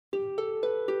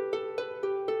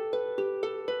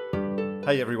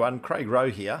Hey everyone, Craig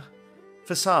Rowe here.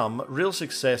 For some, real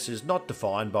success is not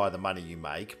defined by the money you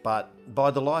make, but by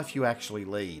the life you actually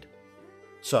lead.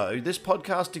 So, this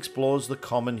podcast explores the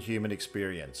common human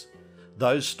experience,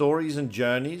 those stories and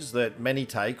journeys that many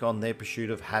take on their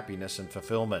pursuit of happiness and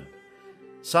fulfillment.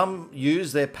 Some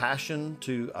use their passion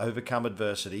to overcome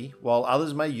adversity, while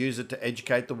others may use it to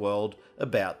educate the world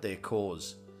about their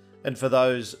cause. And for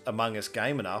those among us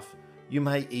game enough, you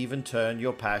may even turn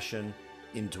your passion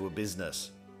into a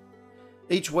business.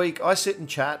 Each week I sit and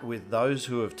chat with those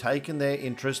who have taken their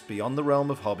interest beyond the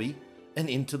realm of hobby and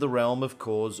into the realm of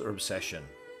cause or obsession.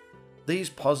 These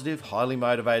positive, highly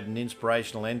motivated and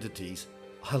inspirational entities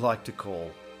I like to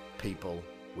call people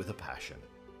with a passion.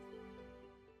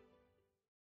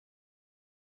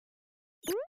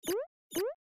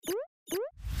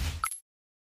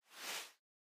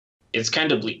 It's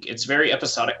kind of bleak. It's very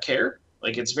episodic care.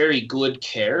 Like, it's very good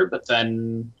care, but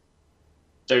then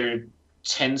there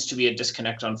tends to be a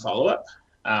disconnect on follow-up,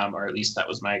 or at least that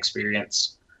was my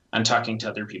experience. And talking to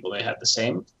other people, they had the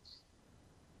same.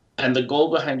 And the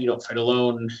goal behind You Don't Fight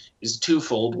Alone is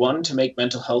twofold. One, to make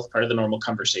mental health part of the normal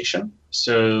conversation.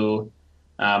 So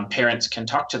parents can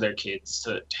talk to their kids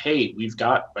that, hey, we've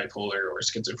got bipolar or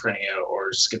schizophrenia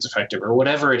or schizoaffective or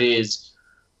whatever it is.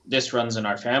 This runs in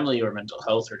our family, or mental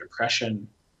health or depression.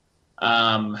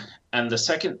 And the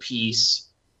second piece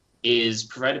is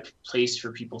provide a place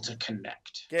for people to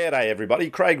connect. G'day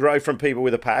everybody, Craig Rowe from People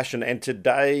with a Passion, and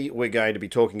today we're going to be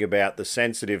talking about the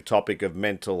sensitive topic of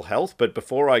mental health. But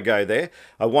before I go there,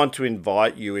 I want to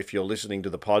invite you, if you're listening to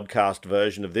the podcast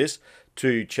version of this,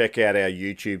 to check out our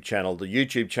YouTube channel. The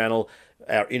YouTube channel,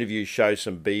 our interviews show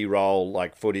some B-roll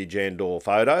like footage and or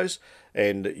photos,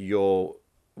 and you're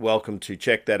welcome to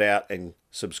check that out and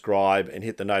subscribe and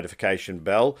hit the notification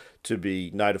bell to be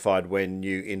notified when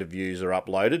new interviews are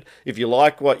uploaded. If you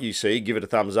like what you see, give it a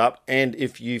thumbs up. And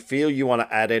if you feel you want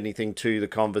to add anything to the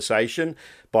conversation,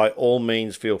 by all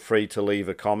means, feel free to leave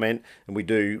a comment, and we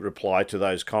do reply to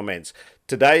those comments.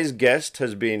 Today's guest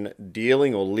has been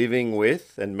dealing or living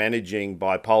with and managing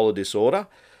bipolar disorder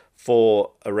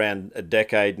for around a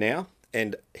decade now,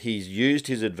 and he's used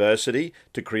his adversity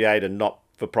to create a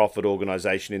not-for-profit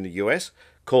organization in the US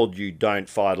called You Don't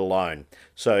Fight Alone.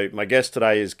 So my guest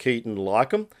today is Keaton,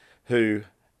 Leikam, who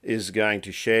is going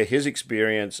to share his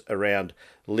experience around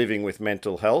living with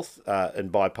mental health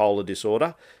and bipolar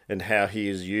disorder, and how he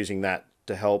is using that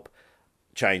to help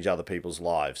change other people's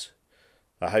lives.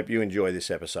 I hope you enjoy this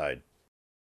episode.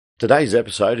 Today's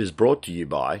episode is brought to you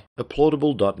by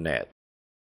applaudable.net.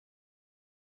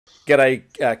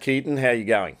 G'day, Keaton. How are you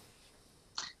going?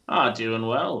 Doing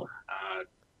well.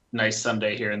 Nice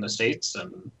Sunday here in the States,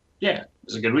 and yeah, it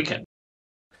was a good weekend.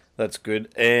 That's good.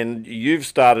 And you've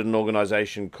started an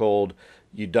organization called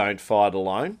You Don't Fight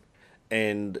Alone,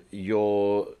 and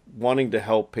you're wanting to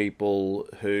help people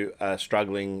who are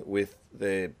struggling with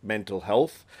their mental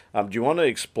health. Do you want to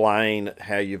explain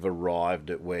how you've arrived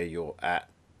at where you're at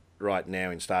right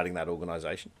now in starting that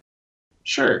organization?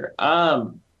 Sure. I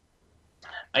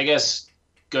guess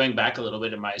going back a little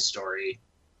bit in my story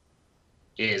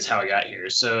is how I got here.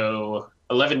 So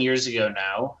 11 years ago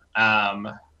now,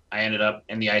 I ended up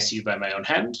in the ICU by my own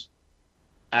hand.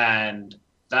 And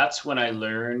that's when I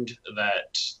learned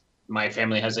that my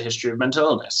family has a history of mental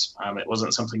illness. It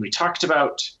wasn't something we talked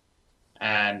about,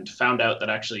 and found out that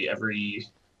actually every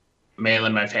male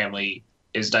in my family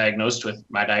is diagnosed with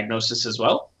my diagnosis as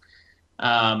well.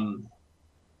 And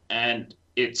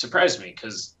it surprised me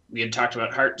because we had talked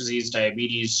about heart disease,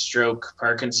 diabetes, stroke,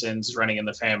 Parkinson's running in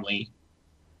the family,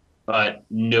 but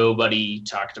nobody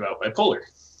talked about bipolar.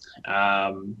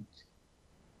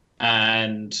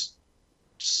 And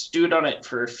stewed on it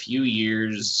for a few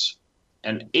years,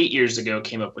 and 8 years ago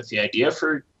came up with the idea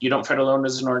for You Don't Fight Alone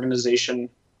as an organization.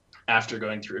 After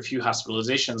going through a few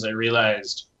hospitalizations, I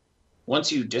realized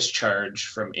once you discharge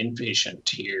from inpatient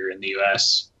here in the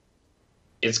US,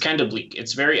 it's kind of bleak.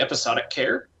 It's very episodic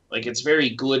care. Like, it's very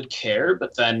good care,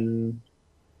 but then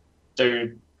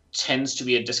there tends to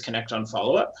be a disconnect on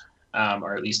follow-up.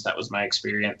 Or at least that was my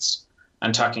experience.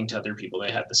 And talking to other people, they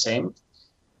had the same.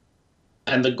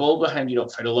 And the goal behind You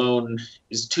Don't Fight Alone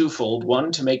is twofold.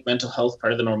 One, to make mental health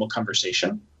part of the normal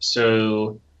conversation.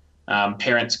 So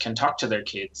parents can talk to their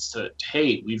kids that,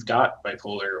 hey, we've got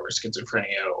bipolar or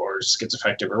schizophrenia or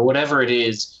schizoaffective or whatever it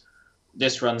is.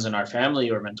 This runs in our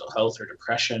family, or mental health or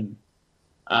depression.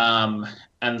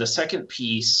 And the second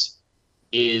piece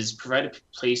is provide a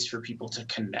place for people to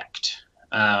connect.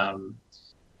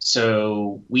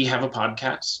 So we have a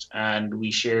podcast, and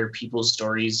we share people's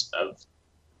stories of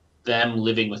them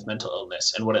living with mental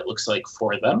illness and what it looks like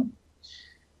for them.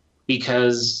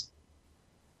 Because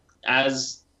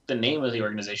as the name of the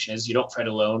organization is, You Don't Fight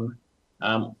Alone.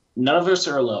 None of us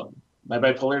are alone. My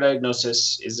bipolar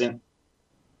diagnosis isn't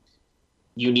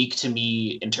unique to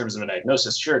me in terms of a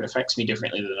diagnosis. Sure, it affects me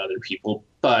differently than other people,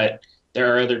 but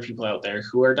there are other people out there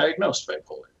who are diagnosed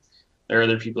bipolar. There are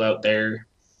other people out there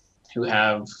who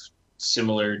have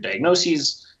similar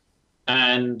diagnoses,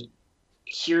 and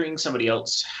hearing somebody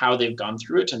else how they've gone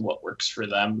through it and what works for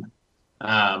them,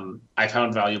 I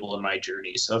found valuable in my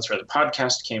journey. So that's where the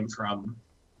podcast came from.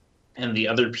 And the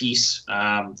other piece,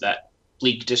 that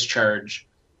bleak discharge,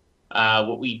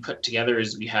 what we put together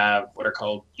is we have what are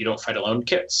called You Don't Fight Alone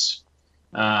kits.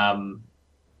 Um,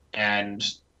 and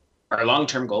our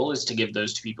long-term goal is to give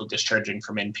those to people discharging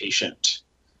from inpatient.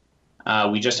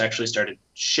 We just actually started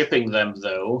shipping them,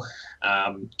 though,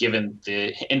 given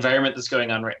the environment that's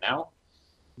going on right now.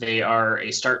 They are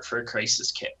a start for a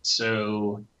crisis kit.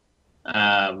 So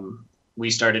we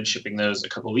started shipping those a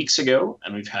couple of weeks ago,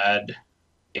 and we've had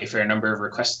a fair number of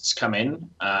requests come in,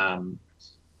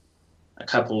 a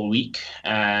couple a week,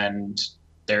 and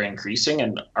they're increasing.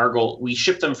 And our goal, we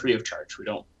ship them free of charge. We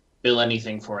don't bill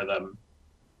anything for them.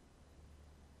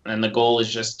 And the goal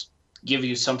is just give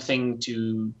you something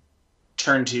to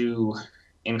turn to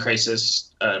in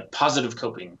crisis, positive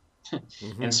coping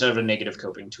instead of a negative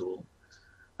coping tool.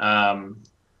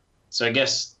 So I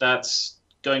guess that's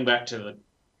going back to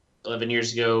 11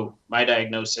 years ago, my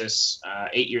diagnosis,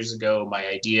 8 years ago, my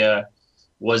idea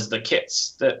was the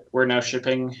kits that we're now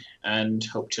shipping and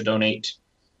hope to donate.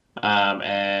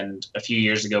 And a few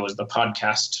years ago was the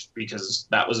podcast, because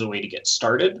that was a way to get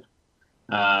started.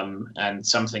 And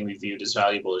something we viewed as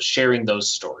valuable is sharing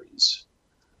those stories.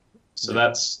 So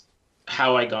that's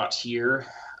how I got here.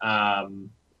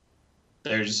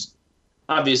 There's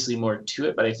obviously more to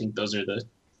it, but I think those are the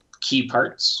key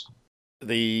parts.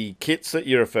 The kits that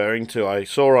you're referring to, I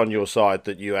saw on your site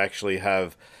that you actually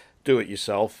have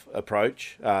do-it-yourself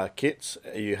approach kits.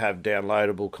 You have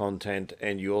downloadable content,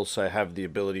 and you also have the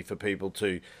ability for people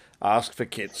to ask for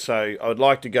kits. So I would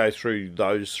like to go through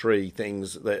those three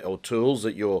things or tools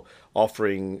that you're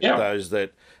offering those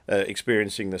that are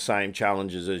experiencing the same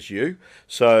challenges as you.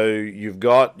 So you've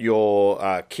got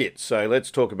your kits. So let's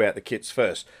talk about the kits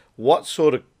first. What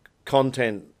sort of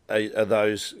content are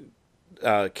those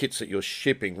kits that you're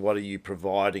shipping? What are you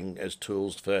providing as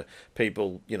tools for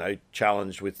people,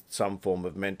 challenged with some form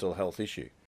of mental health issue?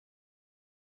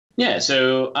 Yeah,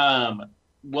 so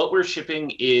what we're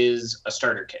shipping is a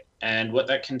starter kit, and what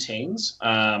that contains,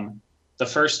 the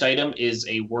first item is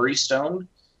a worry stone,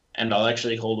 and I'll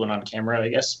actually hold one on camera, I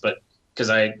guess, but because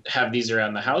I have these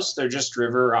around the house, they're just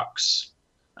river rocks.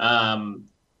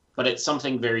 But it's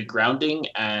something very grounding,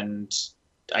 and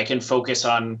I can focus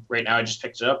on, right now I just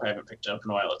picked it up. I haven't picked it up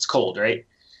in a while. It's cold, right?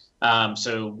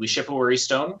 So we ship a worry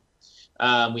stone.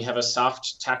 We have a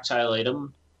soft tactile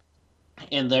item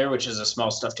in there, which is a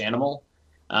small stuffed animal.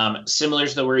 Similar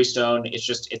to the worry stone,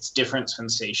 it's different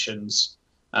sensations.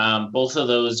 Both of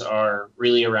those are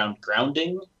really around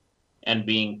grounding and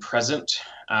being present.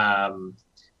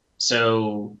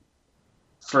 So,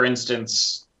 for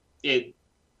instance, it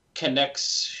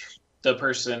connects the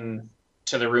person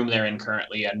to the room they're in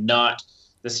currently and not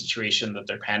the situation that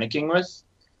they're panicking with.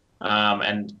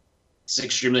 And it's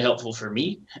extremely helpful for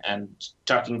me, and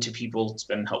talking to people, it's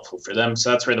been helpful for them. So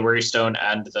that's where the worry stone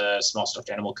and the small stuffed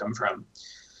animal come from.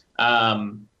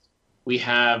 We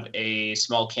have a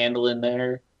small candle in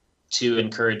there to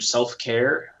encourage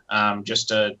self-care, just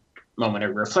a moment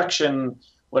of reflection,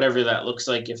 whatever that looks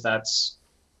like, if that's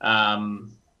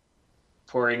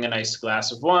pouring a nice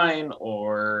glass of wine,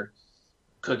 or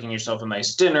cooking yourself a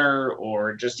nice dinner,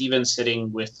 or just even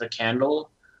sitting with the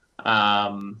candle,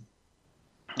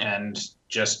 and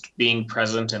just being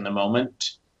present in the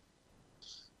moment.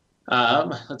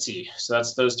 Let's see. So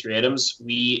that's those three items.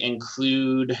 We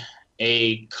include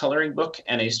a coloring book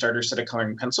and a starter set of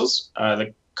coloring pencils.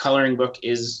 The coloring book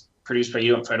is produced by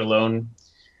You Don't Fight Alone,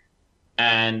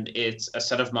 and it's a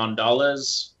set of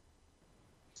mandalas,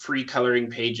 free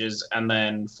coloring pages, and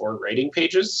then 4 writing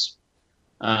pages.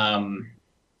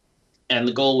 And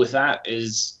the goal with that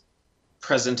is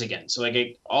present again. So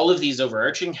all of these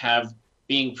overarching have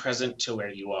being present to where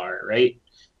you are, right?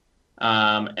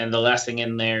 And the last thing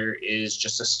in there is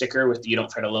just a sticker with the You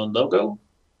Don't Fight Alone logo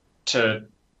to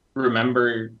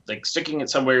remember, sticking it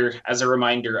somewhere as a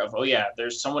reminder of, oh yeah,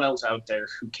 there's someone else out there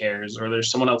who cares, or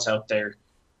there's someone else out there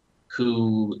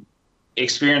who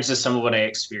experiences some of what I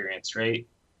experience, right?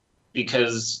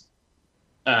 Because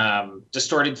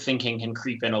distorted thinking can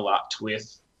creep in a lot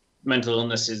with mental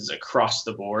illnesses across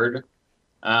the board,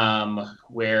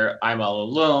 where I'm all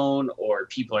alone, or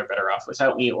people are better off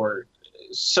without me, or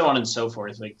so on and so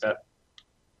forth. That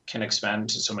can expand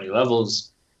to so many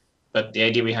levels. But the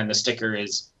idea behind the sticker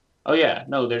is, oh yeah,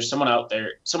 no, there's someone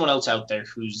else out there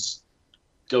who's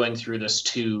going through this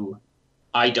too.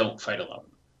 I don't fight alone.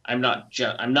 I'm not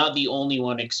the only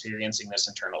one experiencing this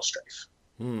internal strife.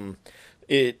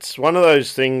 It's one of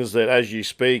those things that, as you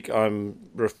speak,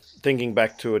 thinking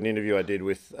back to an interview I did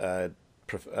with a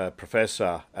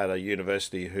professor at a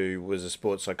university who was a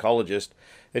sports psychologist,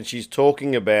 and she's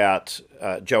talking about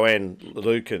Joanne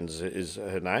Lukens is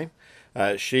her name.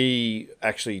 She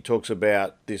actually talks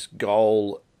about this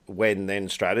goal when then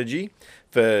strategy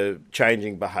for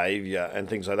changing behavior and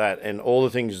things like that. And all the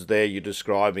things there you're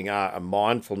describing are a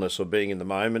mindfulness or being in the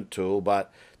moment tool,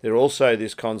 but they're also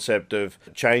this concept of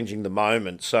changing the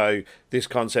moment. So this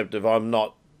concept of I'm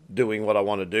not doing what I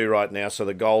want to do right now, so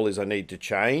the goal is I need to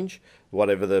change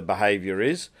whatever the behavior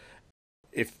is.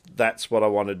 If that's what I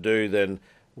want to do, then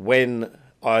when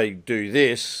I do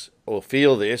this or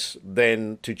feel this,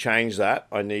 then to change that,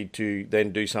 I need to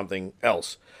then do something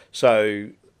else. So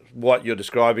what you're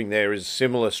describing there is a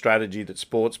similar strategy that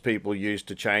sports people use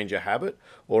to change a habit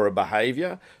or a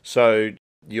behavior. So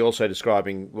you're also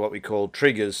describing what we call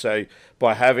triggers. So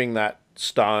by having that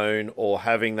stone or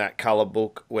having that color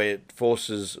book where it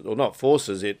forces, or not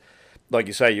forces it, like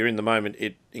you say, you're in the moment,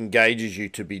 it engages you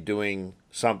to be doing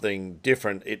something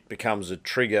different. It becomes a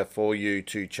trigger for you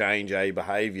to change a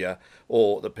behavior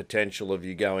or the potential of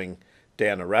you going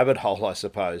down a rabbit hole, I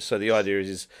suppose. So the idea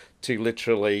is to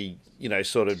literally,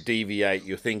 sort of deviate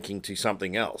your thinking to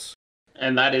something else.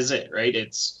 And that is it, right?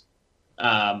 It's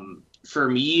for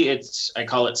me, I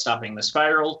call it stopping the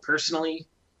spiral personally,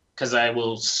 because I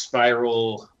will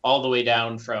spiral all the way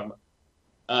down from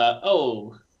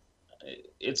oh,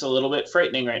 it's a little bit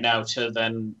frightening right now, to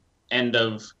then end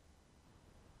of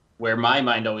where my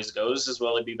mind always goes is,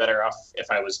 well, it'd be better off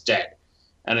if I was dead.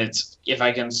 And it's if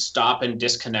I can stop and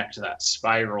disconnect that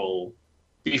spiral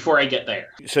before I get there.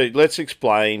 So let's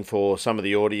explain for some of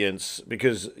the audience,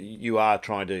 because you are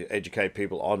trying to educate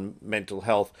people on mental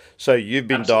health. So you've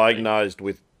been Absolutely. diagnosed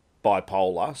with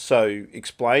bipolar. So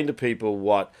explain to people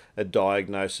what a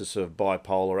diagnosis of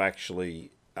bipolar actually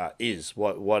is.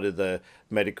 What are the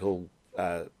medical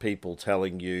people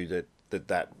telling you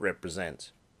that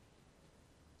represents?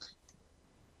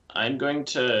 I'm going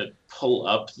to pull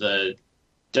up the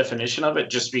definition of it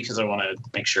just because I want to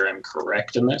make sure I'm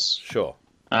correct in this. Sure.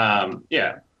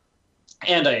 Yeah,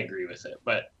 and I agree with it.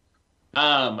 But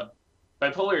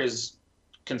bipolar is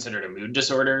considered a mood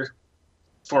disorder.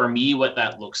 For me, what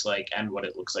that looks like and what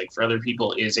it looks like for other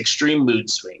people is extreme mood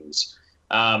swings.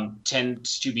 Tend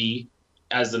to be,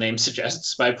 as the name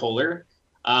suggests, bipolar.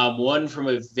 One from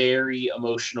a very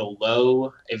emotional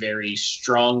low, a very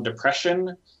strong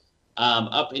depression,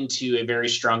 up into a very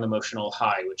strong emotional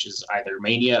high, which is either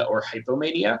mania or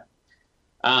hypomania.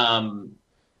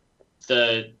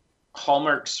 The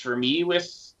hallmarks for me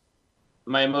with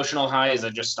my emotional high is I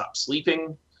just stop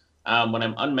sleeping. When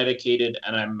I'm unmedicated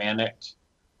and I'm manic,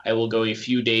 I will go a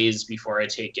few days before I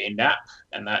take a nap,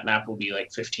 and that nap will be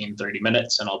like 15, 30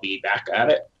 minutes, and I'll be back at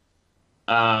it.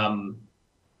 And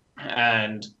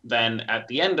then at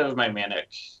the end of my manic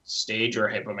stage or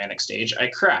hypomanic stage, I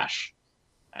crash.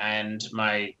 And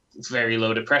my very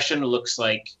low depression looks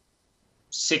like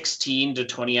 16 to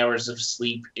 20 hours of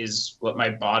sleep is what my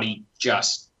body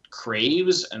just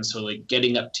craves. And so like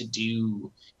getting up to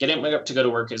go to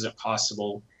work isn't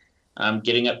possible.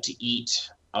 Getting up to eat,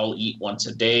 I'll eat once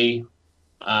a day,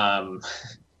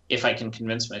 if I can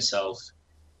convince myself.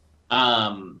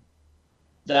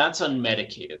 That's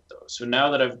unmedicated though. So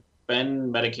now that I've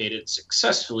been medicated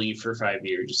successfully for 5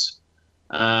 years,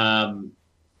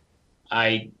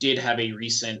 I did have a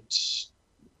recent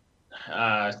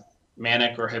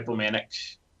manic or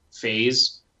hypomanic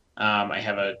phase. I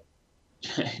have a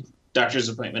doctor's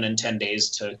appointment in 10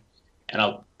 days and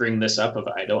I'll bring this up if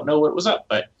I don't know what was up,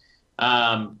 but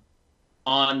on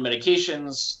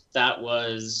medications, that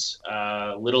was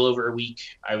a little over a week.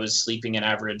 I was sleeping an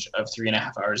average of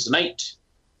 3.5 hours a night.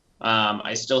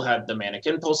 I still had the manic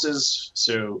impulses.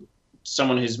 So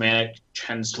someone who's manic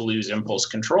tends to lose impulse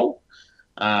control.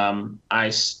 I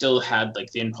still had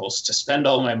like the impulse to spend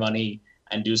all my money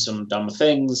and do some dumb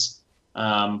things.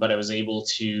 But I was able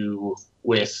to,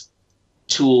 with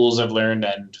tools I've learned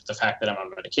and the fact that I'm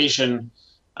on medication,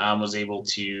 was able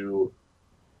to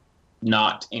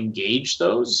not engage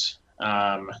those.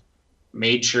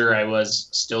 Made sure I was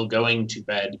still going to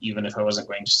bed, even if I wasn't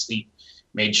going to sleep.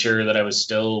 Made sure that I was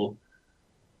still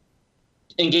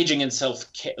engaging in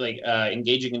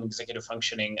engaging in executive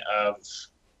functioning of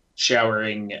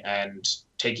showering and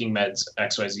taking meds,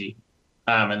 XYZ.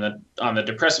 And then on the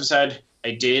depressive side,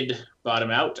 I did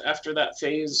bottom out after that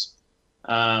phase.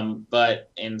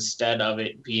 But instead of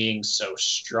it being so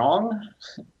strong,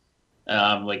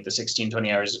 like the 16,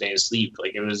 20 hours a day of sleep,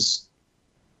 like it was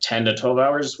 10 to 12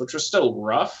 hours, which was still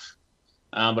rough.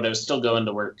 But I was still going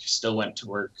to work, still went to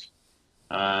work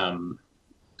um,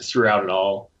 throughout it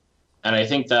all. And I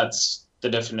think that's the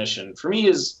definition for me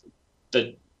is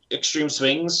the extreme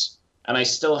swings. And I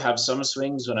still have some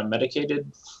swings when I'm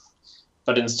medicated,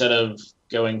 but instead of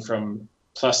going from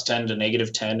plus 10 to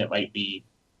negative 10, it might be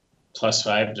plus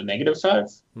 5 to negative 5.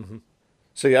 Hmm.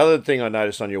 So the other thing I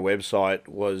noticed on your website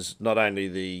was not only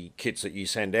the kits that you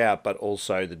send out, but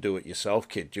also the do-it-yourself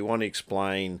kit. Do you want to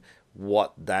explain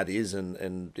what that is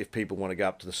and if people want to go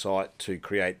up to the site to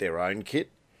create their own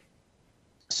kit?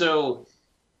 So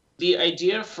the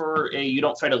idea for a You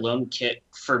Don't Fight Alone kit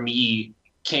for me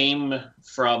came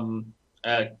from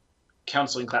a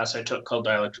counseling class I took called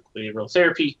Dialectical Behavioral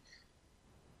Therapy.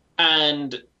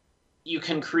 And you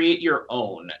can create your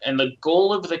own. And the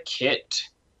goal of the kit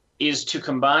is to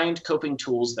combine coping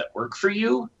tools that work for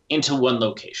you into one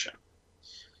location.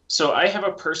 So I have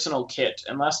a personal kit,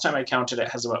 and last time I counted, it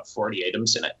has about 40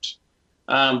 items in it.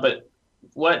 But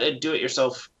what a do it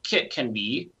yourself kit can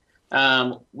be,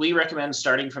 we recommend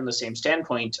starting from the same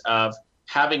standpoint of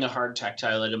having a hard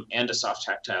tactile item and a soft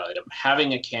tactile item,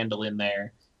 having a candle in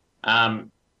there.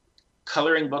 Um,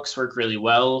 Coloring books work really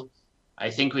well. I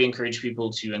think we encourage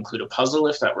people to include a puzzle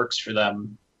if that works for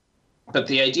them. But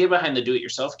the idea behind the do it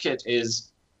yourself kit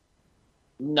is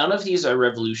none of these are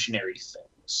revolutionary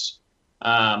things.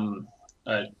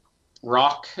 A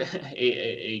rock,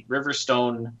 a river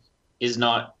stone is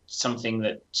not something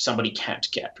that somebody can't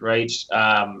get, right?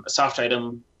 A soft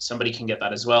item, somebody can get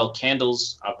that as well.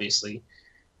 Candles, obviously.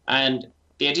 And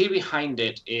the idea behind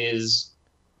it is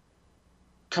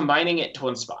combining it to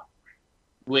one spot,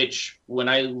 which when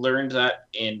I learned that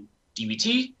in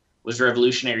DBT was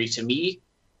revolutionary to me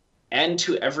and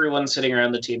to everyone sitting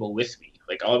around the table with me.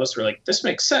 Like all of us were like, this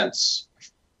makes sense.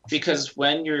 Because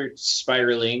when you're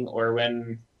spiraling or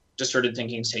when distorted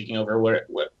thinking is taking over, what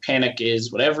panic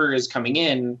is, whatever is coming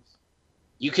in,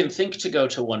 you can think to go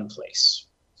to one place.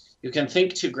 You can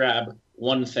think to grab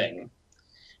one thing.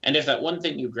 And if that one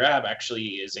thing you grab actually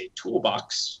is a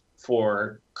toolbox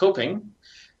for coping,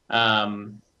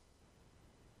 um,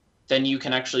 then you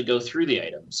can actually go through the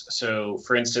items. So,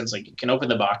 for instance, like you can open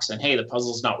the box and, hey, the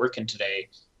puzzle's not working today.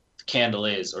 The candle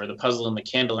is, or the puzzle and the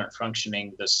candle aren't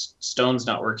functioning. The stone's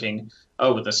not working.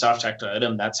 Oh, with the soft tactile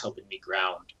item, that's helping me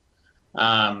ground.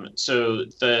 So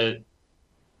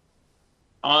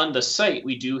on the site,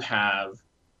 we do have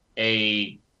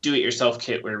a do-it-yourself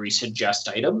kit where we suggest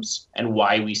items and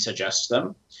why we suggest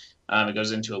them. It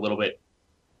goes into a little bit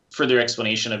further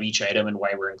explanation of each item and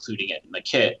why we're including it in the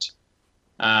kit.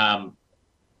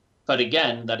 But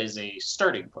again, that is a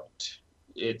starting point.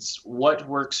 It's what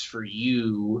works for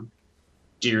you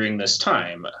during this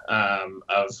time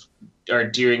or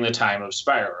during the time of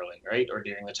spiraling, right? Or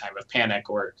during the time of panic,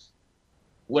 or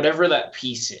whatever that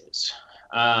piece is.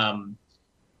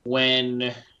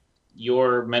 When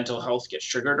your mental health gets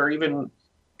triggered, or even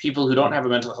people who don't have a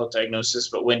mental health diagnosis,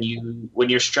 but when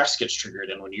your stress gets triggered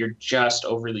and when you're just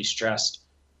overly stressed,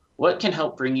 what can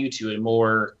help bring you to a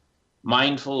more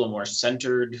mindful, a more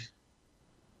centered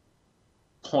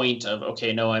point of,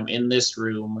 okay, no, I'm in this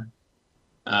room.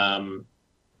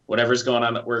 Whatever's going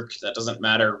on at work, that doesn't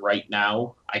matter right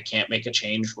now. I can't make a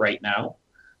change right now.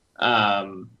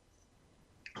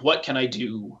 What can I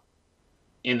do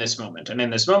in this moment? And in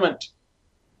this moment,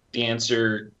 the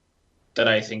answer that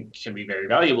I think can be very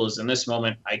valuable is in this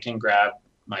moment, I can grab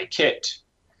my kit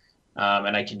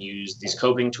and I can use these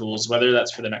coping tools, whether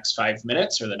that's for the next 5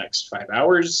 minutes or the next 5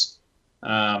 hours.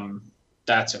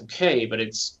 That's okay, but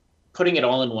it's putting it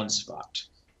all in one spot.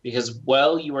 Because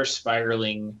while you are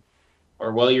spiraling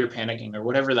or while you're panicking or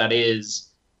whatever that is,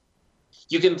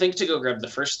 you can think to go grab the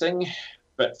first thing,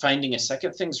 but finding a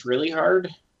second thing's really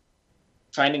hard.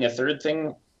 Finding a third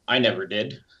thing, I never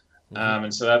did.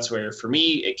 And so that's where, for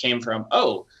me, it came from,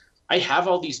 oh, I have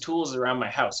all these tools around my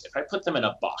house. If I put them in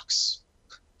a box,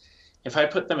 if I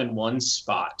put them in one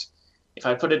spot, if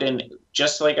I put it in,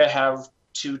 just like I have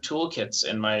 2 toolkits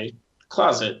in my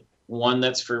closet, one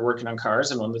that's for working on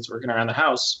cars and one that's working around the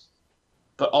house,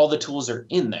 but all the tools are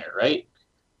in there, right?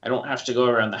 I don't have to go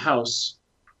around the house.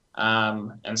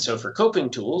 And so for coping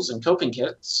tools and coping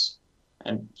kits,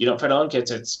 and You Don't Fight Alone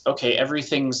kits, it's okay,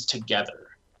 everything's together.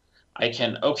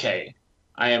 Okay,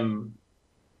 I am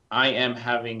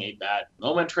having a bad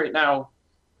moment right now.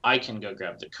 I can go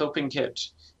grab the coping kit,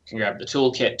 can grab the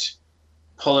toolkit,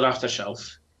 pull it off the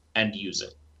shelf, and use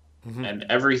it. Mm-hmm. And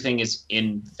everything is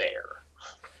in there.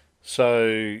 So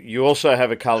you also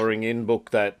have a colouring in book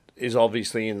that is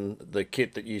obviously in the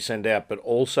kit that you send out, but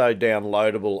also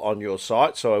downloadable on your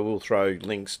site. So I will throw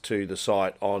links to the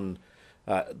site on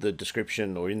the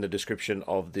description or in the description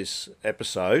of this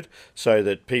episode, so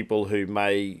that people who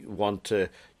may want to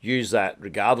use that,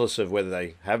 regardless of whether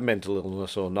they have mental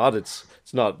illness or not, it's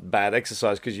not bad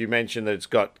exercise, because you mentioned that it's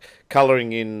got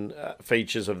colouring in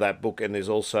features of that book, and there's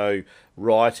also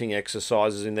writing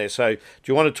exercises in there. So do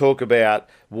you want to talk about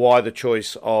why the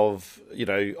choice of,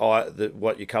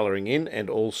 what you're colouring in, and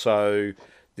also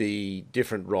the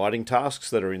different writing tasks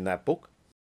that are in that book?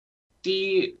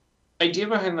 The idea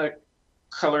behind the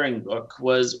coloring book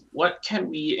was, what can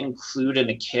we include in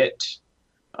a kit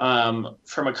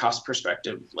from a cost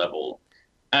perspective level?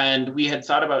 And we had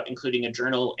thought about including a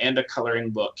journal and a coloring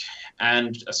book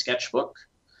and a sketchbook.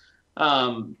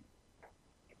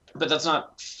 But that's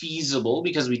not feasible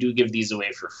because we do give these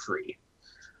away for free.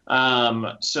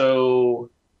 So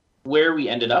where we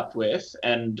ended up with,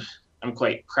 and I'm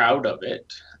quite proud of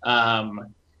it,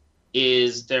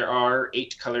 is there are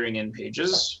 8 coloring in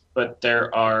pages, but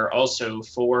there are also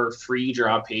 4 free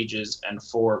draw pages and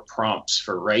 4 prompts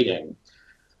for writing.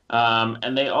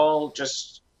 And they all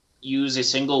just use a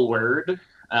single word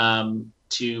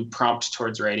to prompt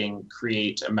towards writing,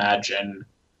 create, imagine,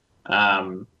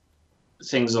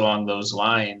 things along those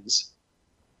lines.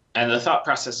 And the thought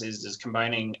process is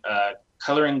combining a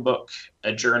coloring book,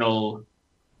 a journal,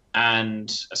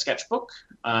 and a sketchbook,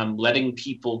 letting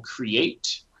people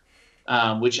create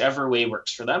whichever way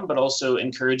works for them, but also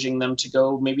encouraging them to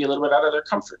go maybe a little bit out of their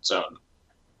comfort zone.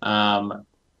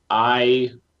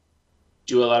 I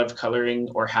do a lot of coloring,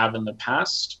 or have in the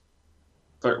past,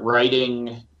 but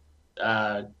writing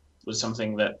was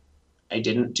something that I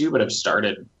didn't do, but I've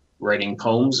started writing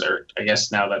poems, or I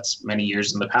guess now that's many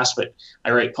years in the past, but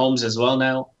I write poems as well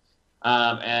now.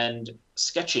 And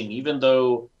sketching, even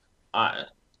though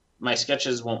my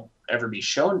sketches won't ever be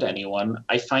shown to anyone,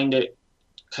 I find it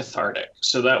cathartic.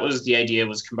 So that was the idea,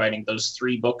 was combining those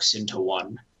 3 books into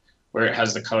one, where it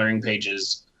has the coloring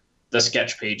pages, the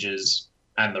sketch pages,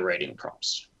 and the writing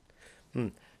prompts.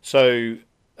 So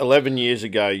 11 years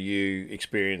ago, you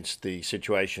experienced the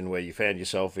situation where you found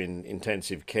yourself in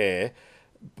intensive care.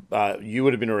 You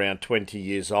would have been around 20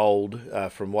 years old,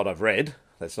 from what I've read.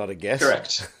 That's not a guess.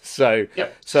 Correct. So,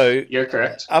 yep. So you're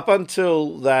correct. Up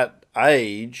until that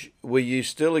age, were you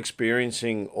still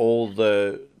experiencing all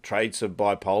the traits of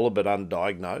bipolar but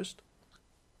undiagnosed?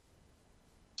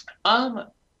 I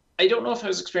don't know if I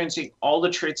was experiencing all the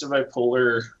traits of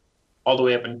bipolar all the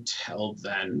way up until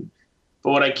then.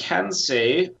 But what I can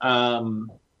say,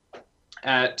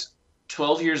 at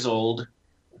 12 years old,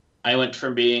 I went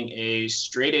from being a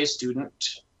straight A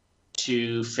student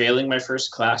to failing my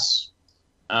first class.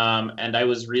 And I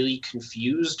was really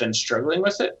confused and struggling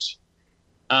with it.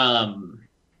 And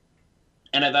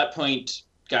at that point,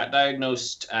 got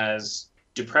diagnosed as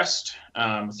depressed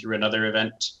through another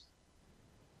event.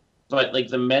 But like,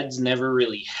 the meds never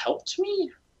really helped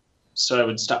me. So I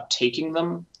would stop taking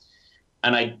them.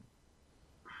 And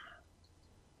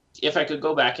if I could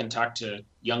go back and talk to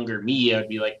younger me, I'd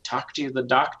be like, talk to the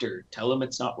doctor, tell him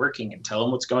it's not working, and tell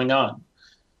him what's going on.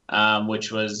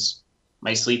 Which was,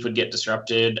 my sleep would get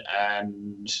disrupted,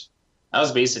 and that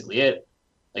was basically it.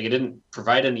 Like, it didn't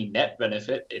provide any net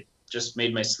benefit. It just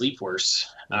made my sleep worse.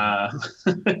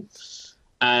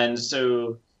 And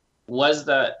so, was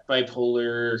that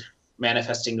bipolar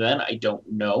manifesting then? I don't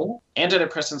know.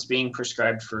 Antidepressants being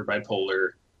prescribed for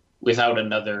bipolar without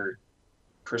another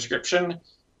prescription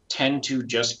tend to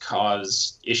just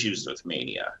cause issues with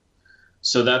mania.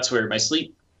 So that's where my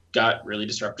sleep got really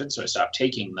disrupted, so I stopped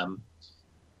taking them.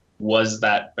 Was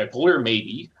that bipolar?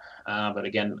 Maybe. But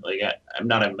again, like, I'm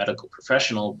not a medical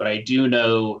professional, but I do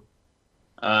know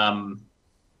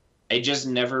I just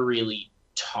never really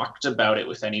talked about it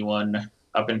with anyone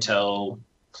up until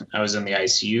I was in the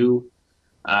ICU,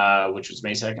 which was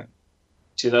May 2nd,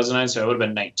 2009, so I would have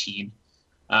been 19,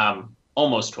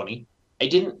 almost 20. I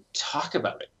didn't talk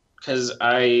about it because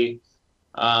my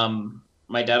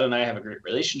dad and I have a great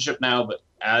relationship now, but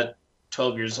at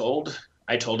 12 years old,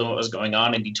 I told him what was going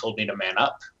on, and he told me to man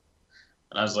up.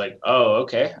 And I was like, oh,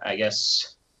 okay, I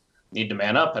guess I need to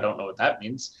man up. I don't know what that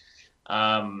means.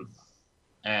 And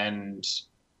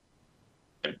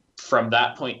from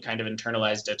that point, kind of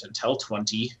internalized it until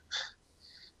 20,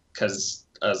 because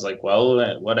I was like,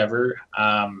 well, whatever.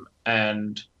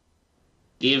 And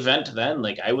the event then,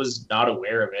 like, I was not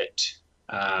aware of it.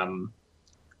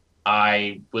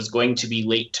 I was going to be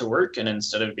late to work, and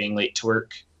instead of being late to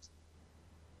work,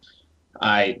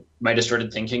 my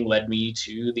distorted thinking led me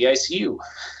to the ICU.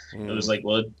 It was like,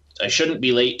 well, I shouldn't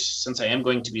be late since I am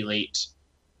going to be late.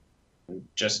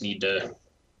 Just need to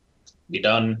be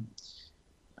done.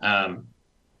 Um,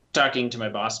 Talking to my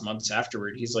boss months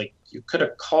afterward, he's like, you could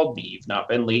have called me. You've not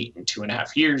been late in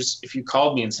 2.5 years. If you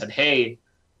called me and said, hey,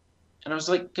 and I was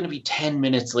like going to be 10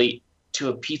 minutes late to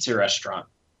a pizza restaurant.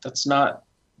 That's not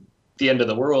the end of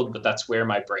the world, but that's where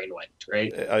my brain went,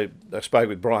 right? I spoke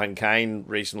with Brian Kane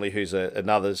recently, who's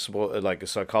another sport, like a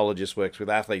psychologist, works with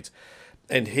athletes,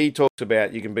 and he talks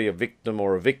about you can be a victim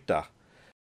or a victor.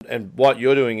 And what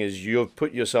you're doing is you've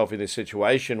put yourself in this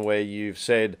situation where you've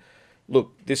said,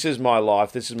 look, this is my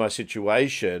life, this is my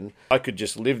situation. I could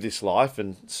just live this life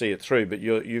and see it through, but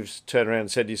you've turned around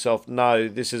and said to yourself, no,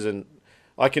 this isn't,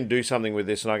 I can do something with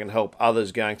this and I can help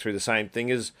others going through the same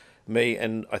thing as me.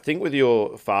 And I think with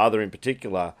your father in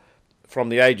particular, from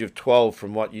the age of 12,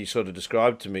 from what you sort of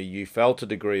described to me, you felt a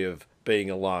degree of being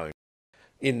alone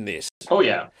in this. Oh,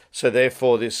 yeah. So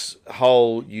therefore, this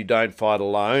whole "you don't fight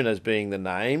alone" as being the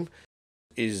name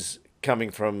is coming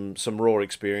from some raw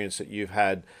experience that you've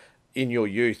had in your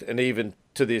youth, and even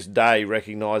to this day,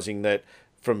 recognizing that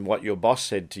from what your boss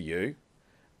said to you,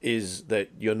 is that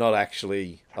you're not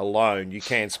actually alone. You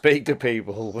can speak to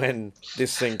people when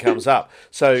this thing comes up.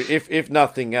 So if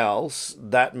nothing else,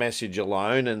 that message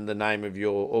alone and the name of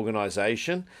your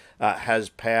organisation has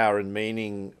power and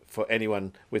meaning for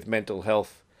anyone with mental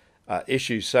health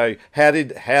issues. So how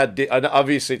did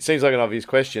obviously it seems like an obvious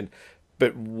question,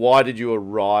 but why did you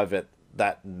arrive at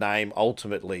that name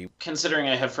ultimately? Considering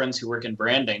I have friends who work in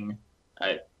branding,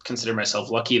 I consider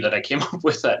myself lucky that I came up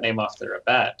with that name off the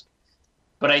bat.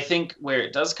 But I think where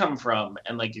it does come from,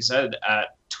 and like you said,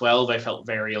 at 12, I felt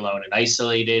very alone and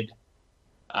isolated.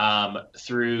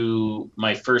 Through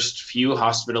my first few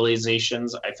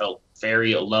hospitalizations, I felt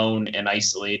very alone and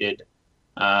isolated.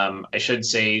 I should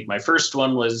say my first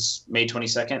one was May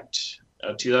 22nd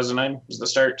of 2009 was the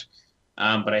start,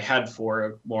 but I had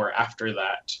 4 more after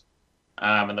that.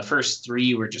 And the first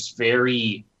 3 were just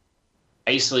very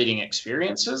isolating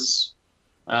experiences.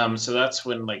 So that's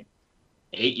when, like,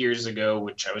 8 years ago,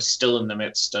 which I was still in the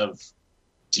midst of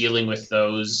dealing with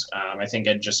those. I think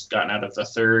I'd just gotten out of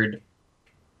the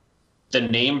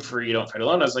name for You Don't Fight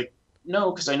Alone. I was like,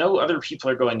 no, because I know other people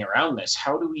are going around this.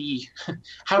 How do we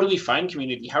find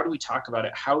community? How do we talk about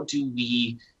it? How do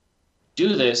we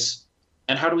do this?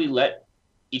 And how do we let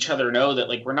each other know that,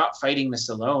 like, we're not fighting this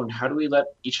alone? How do we let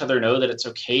each other know that it's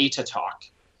okay to talk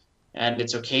and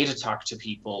it's okay to talk to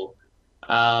people?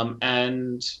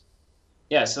 And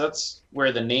yeah, so that's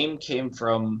where the name came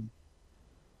from,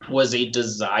 was a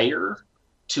desire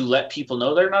to let people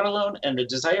know they're not alone and a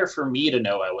desire for me to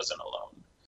know I wasn't alone.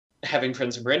 Having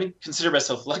friends in branding, consider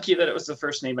myself lucky that it was the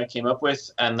first name I came up with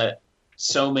and that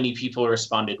so many people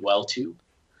responded well to.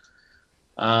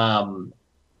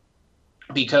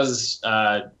 Because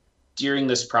during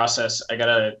this process, I got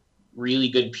a really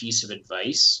good piece of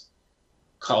advice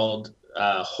called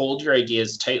hold your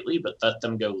ideas tightly, but let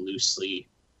them go loosely.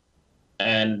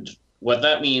 And what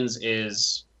that means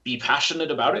is be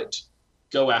passionate about it,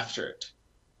 go after it.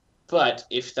 But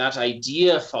if that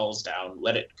idea falls down,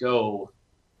 let it go.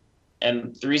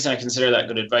 And the reason I consider that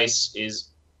good advice is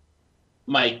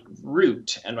my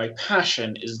root and my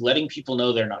passion is letting people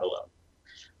know they're not alone.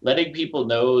 Letting people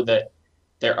know that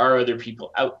there are other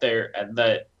people out there and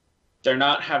that they're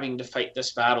not having to fight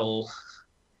this battle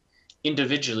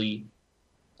individually.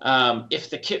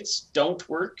 If the kits don't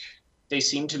work, they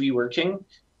seem to be working.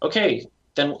 Okay,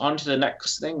 then on to the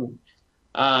next thing.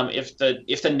 If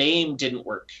the name didn't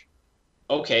work,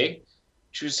 okay,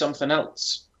 choose something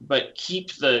else. But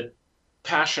keep the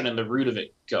passion and the root of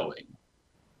it going.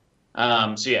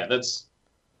 So yeah, that's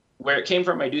where it came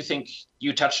from. I do think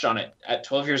you touched on it. At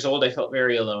 12 years old, I felt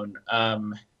very alone.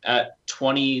 At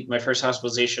 20, my first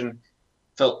hospitalization,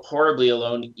 felt horribly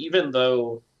alone, even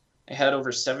though I had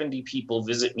over 70 people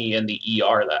visit me in the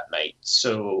ER that night.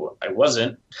 So I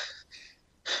wasn't,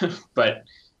 but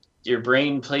your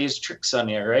brain plays tricks on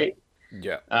you, right?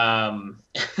 Yeah.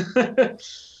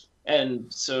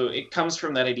 And so it comes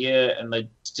from that idea and the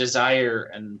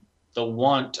desire and the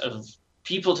want of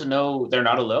people to know they're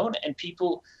not alone and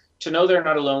people to know they're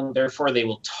not alone. Therefore, they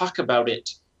will talk about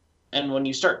it. And when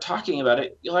you start talking about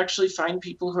it, you'll actually find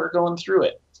people who are going through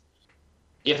it.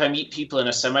 If I meet people in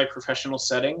a semi-professional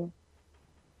setting,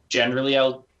 generally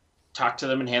I'll talk to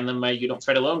them and hand them my You Don't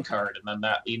Fight Alone card. And then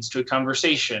that leads to a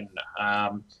conversation.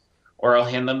 Or I'll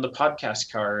hand them the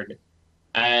podcast card.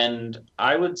 And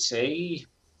I would say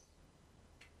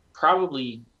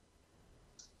probably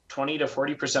 20 to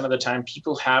 40% of the time,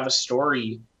 people have a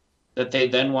story that they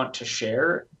then want to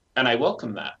share. And I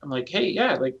welcome that. I'm like, hey,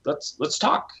 yeah, like let's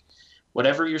talk.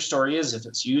 Whatever your story is, if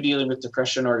it's you dealing with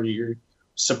depression or you're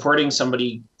supporting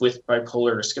somebody with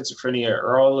bipolar or schizophrenia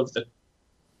or all of the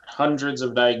hundreds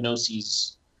of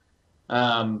diagnoses.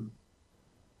 Um,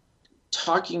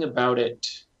 Talking about it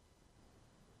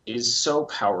is so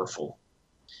powerful.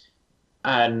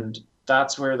 And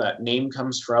that's where that name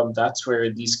comes from. That's where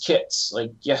these kits,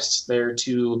 like, yes, they're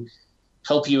to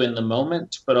help you in the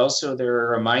moment, but also they're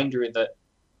a reminder that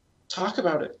talk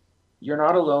about it. You're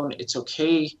not alone. It's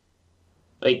okay.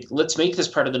 Like, let's make this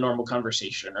part of the normal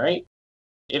conversation, right?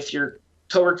 If your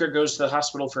coworker goes to the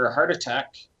hospital for a heart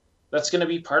attack, that's going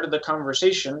to be part of the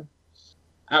conversation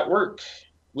at work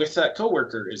with that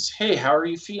coworker is, hey, how are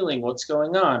you feeling? What's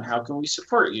going on? How can we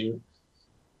support you?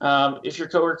 If your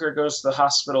coworker goes to the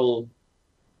hospital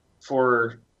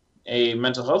for a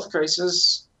mental health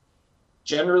crisis,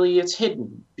 generally it's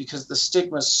hidden because the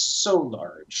stigma is so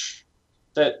large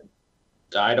that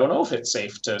I don't know if it's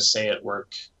safe to say at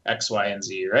work X, Y, and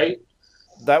Z, right?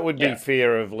 That would be Yeah,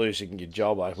 fear of losing your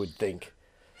job, I would think.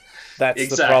 That's the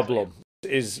exactly. problem.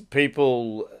 Is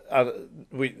people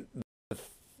we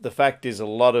the fact is a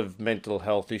lot of mental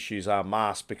health issues are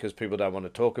masked because people don't want to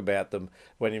talk about them,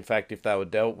 when in fact if they were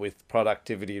dealt with,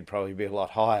 productivity would probably be a lot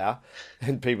higher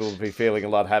and people would be feeling a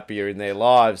lot happier in their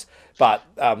lives. But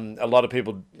a lot of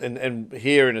people, and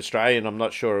here in Australia, and I'm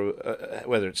not sure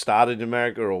whether it started in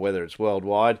America or whether it's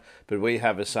worldwide, but we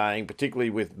have a saying, particularly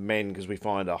with men, because we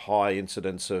find a high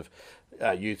incidence of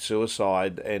youth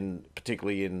suicide, and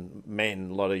particularly in men,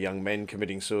 a lot of young men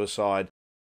committing suicide.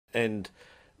 And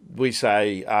we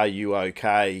say, "Are you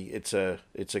okay?" It's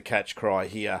a catch cry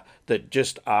here that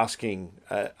just asking,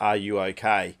 "Are you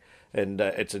okay?" and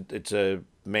it's a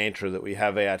mantra that we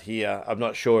have out here. I'm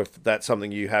not sure if that's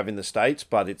something you have in the States,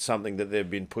 but it's something that they've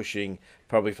been pushing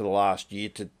probably for the last year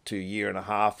to year and a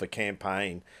half, a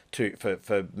campaign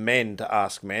for men to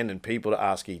ask men and people to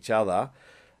ask each other,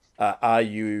 are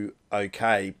you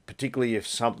okay? Particularly if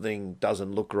something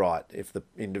doesn't look right, if the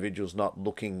individual's not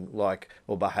looking like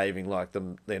or behaving like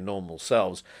their normal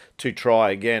selves, to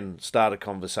try again, start a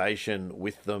conversation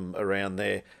with them around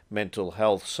their mental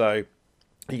health. So,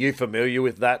 are you familiar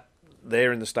with that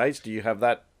there in the States? Do you have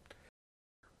that?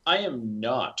 I am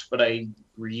not, but I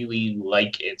really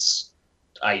like its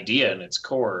idea and its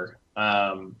core.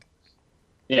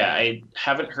 Yeah, I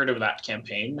haven't heard of that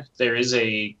campaign. There is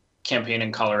a campaign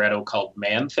in Colorado called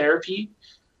Man Therapy,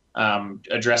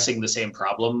 addressing the same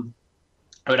problem.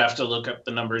 I would have to look up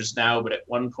the numbers now, but at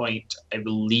one point, I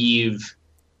believe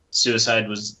suicide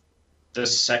was the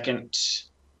second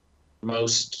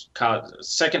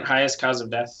highest cause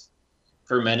of death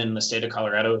for men in the state of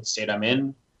Colorado, the state I'm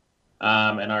in.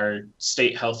 And our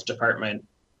state health department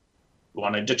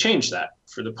wanted to change that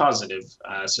for the positive.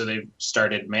 So they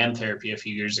started Man Therapy a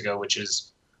few years ago, which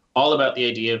is all about the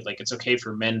idea of, like, it's okay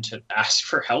for men to ask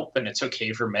for help and it's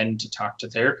okay for men to talk to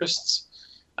therapists.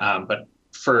 But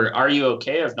for Are You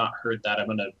Okay? I've not heard that.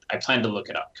 I plan to look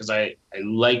it up because I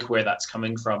like where that's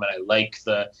coming from, and I like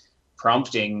the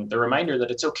prompting, the reminder that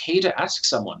it's okay to ask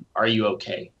someone, are you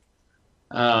okay?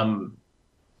 Um,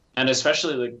 and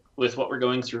especially, like, with what we're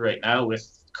going through right now with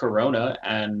Corona,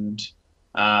 and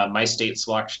my state's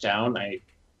locked down. I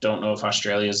don't know if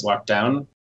Australia's locked down.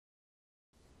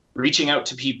 Reaching out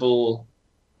to people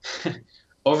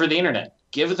over the internet,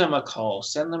 give them a call,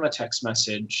 send them a text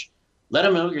message, let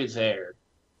them know you're there.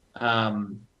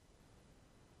 Um,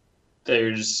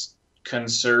 there's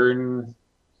concern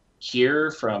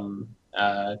here from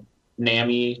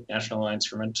NAMI, National Alliance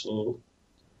for Mental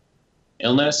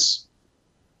Illness,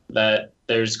 that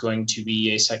there's going to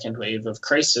be a second wave of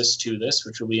crisis to this,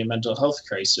 which will be a mental health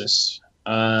crisis.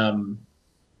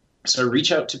 So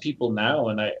reach out to people now,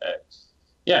 and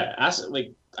yeah, ask,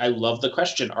 like, I love the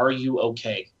question, are you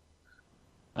okay?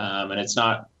 And it's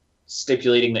not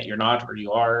stipulating that you're not or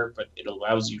you are, but it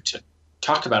allows you to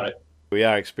talk about it. We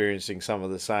are experiencing some of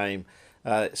the same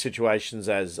situations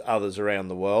as others around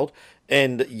the world.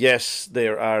 And yes,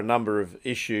 there are a number of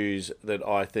issues that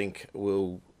I think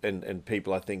will, and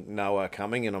people I think know are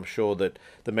coming. And I'm sure that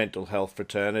the mental health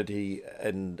fraternity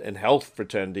and health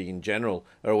fraternity in general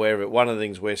are aware of it. One of the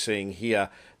things we're seeing here,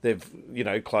 they've,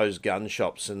 closed gun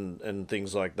shops and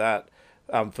things like that,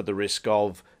 for the risk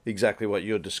of exactly what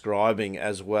you're describing,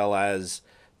 as well as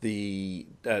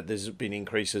there's been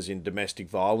increases in domestic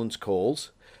violence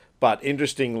calls. But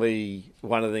interestingly,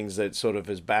 one of the things that sort of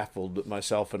has baffled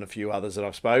myself and a few others that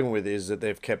I've spoken with is that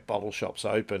they've kept bottle shops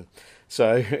open,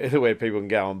 so where people can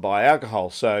go and buy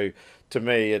alcohol. So to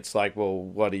me, it's like, well,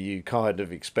 what do you kind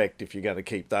of expect if you're going to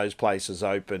keep those places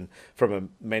open from a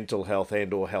mental health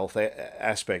and or health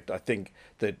aspect? I think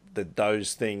that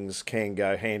those things can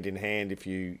go hand in hand if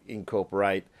you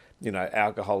incorporate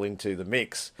alcohol into the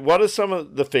mix. What are some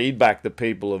of the feedback that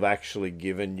people have actually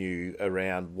given you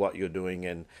around what you're doing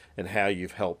and how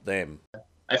you've helped them?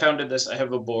 I founded this. I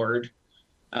have a board.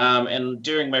 And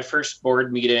during my first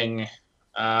board meeting,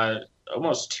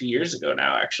 almost 2 years ago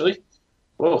now, actually.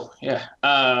 Whoa, yeah.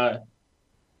 I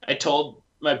told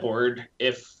my board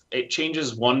if it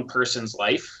changes one person's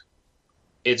life,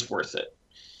 it's worth it.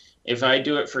 If I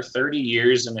do it for 30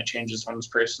 years and it changes one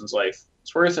person's life,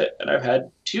 it's worth it. And I've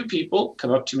had 2 people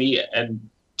come up to me and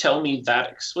tell me that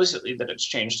explicitly, that it's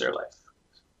changed their life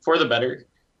for the better.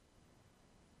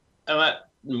 And that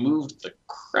moved the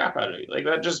crap out of me. Like,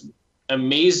 that just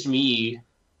amazed me,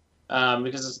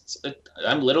 because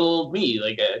I'm little old me.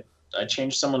 Like, I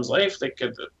changed someone's life. Like,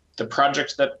 the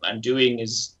project that I'm doing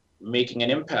is making an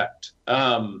impact.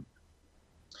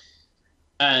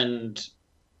 And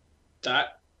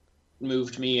that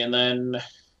moved me. And then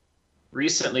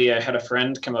recently I had a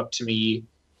friend come up to me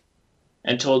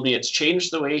and told me it's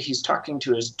changed the way he's talking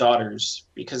to his daughters,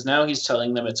 because now he's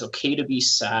telling them it's okay to be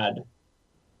sad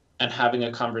and having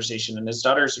a conversation. And his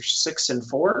daughters are 6 and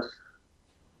 4.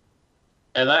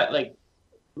 And that like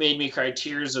made me cry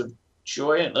tears of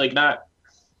joy, and like not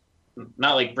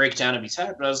like break down and be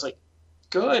sad, but I was like,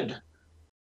 good.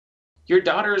 Your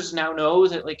daughters now know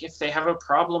that, like, if they have a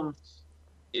problem,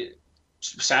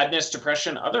 sadness,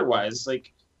 depression, otherwise,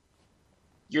 like,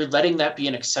 you're letting that be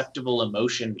an acceptable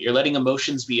emotion. You're letting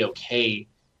emotions be okay,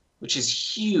 which is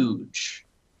huge.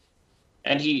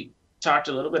 And he talked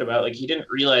a little bit about, like, he didn't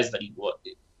realize that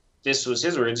this was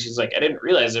his words. He's like, I didn't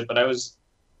realize it, but I was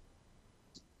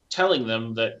telling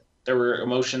them that there were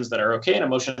emotions that are okay and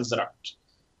emotions that aren't.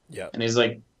 Yeah. And he's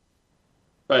like,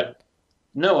 but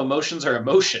no, emotions are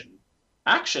emotion.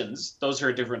 Actions, those are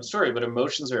a different story, but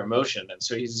emotions are emotion. And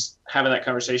so he's having that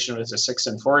conversation with a 6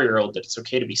 and 4-year-old that it's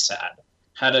okay to be sad.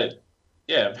 I've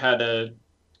had a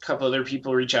couple other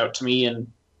people reach out to me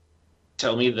and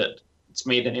tell me that it's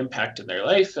made an impact in their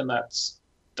life, and that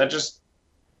just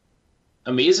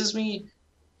amazes me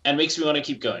and makes me want to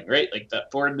keep going, right? Like that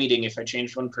board meeting, if I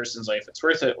change one person's life, it's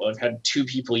worth it. Well, I've had 2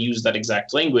 people use that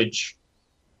exact language.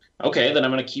 Okay, then I'm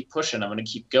going to keep pushing. I'm going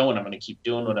to keep going. I'm going to keep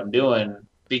doing what I'm doing,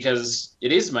 because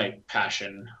it is my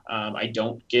passion. I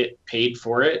don't get paid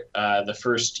for it. The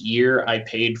first year I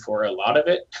paid for a lot of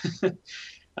it.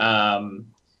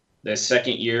 The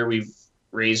second year we've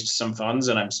raised some funds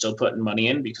and I'm still putting money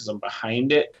in because I'm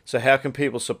behind it. So how can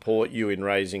people support you in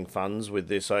raising funds with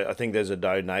this? I think there's a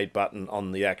donate button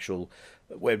on the actual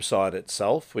website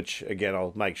itself, which again,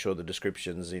 I'll make sure the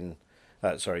description's in,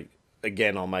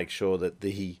 I'll make sure that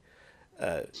the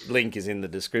link is in the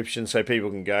description so people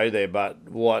can go there. But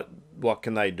what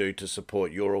can they do to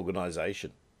support your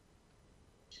organisation?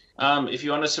 If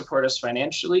you want to support us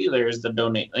financially, there's the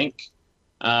donate link.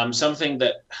 Something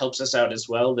that helps us out as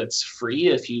well that's free,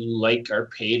 if you like our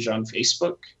page on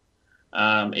Facebook,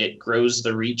 it grows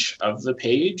the reach of the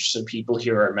page so people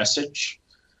hear our message.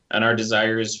 And our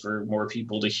desire is for more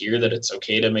people to hear that it's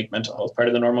okay to make mental health part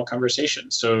of the normal conversation.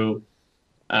 So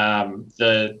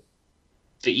the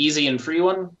easy and free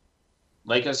one,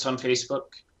 like us on Facebook.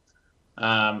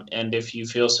 And if you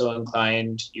feel so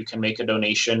inclined, you can make a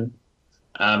donation.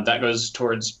 That goes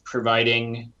towards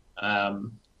providing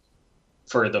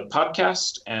for the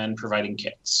podcast and providing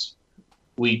kits.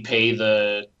 We pay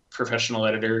the professional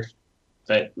editor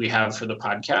that we have for the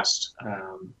podcast.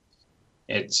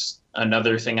 It's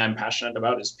another thing I'm passionate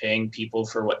about, is paying people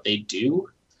for what they do.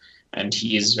 And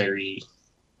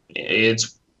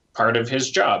it's part of his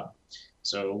job.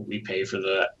 So we pay for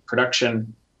the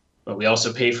production, but we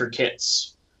also pay for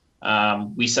kits.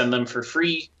 We send them for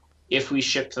free. If we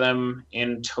ship them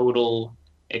in total,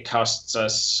 it costs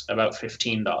us about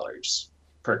 $15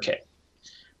 per kit.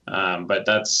 But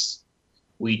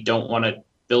we don't want to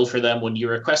bill for them. When you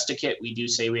request a kit, we do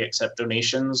say we accept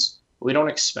donations. We don't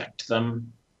expect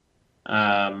them.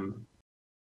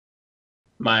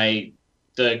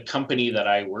 The company that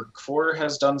I work for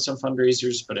has done some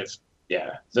fundraisers, but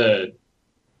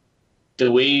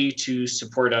the way to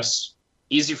support us,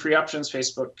 easy free options,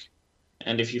 Facebook.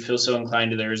 And if you feel so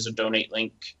inclined, there is a donate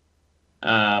link.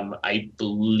 I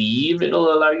believe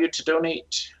it'll allow you to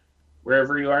donate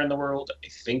wherever you are in the world. I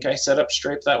think I set up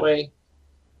Stripe that way.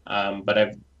 But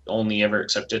I've only ever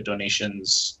accepted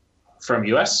donations from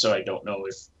US, so I don't know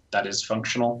if that is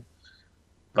functional.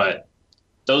 But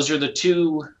those are the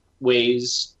 2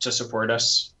 ways to support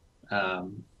us. I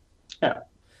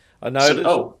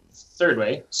know. Third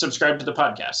way, subscribe to the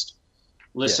podcast.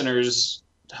 Listeners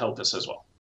help us as well.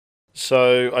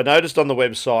 So I noticed on the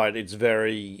website it's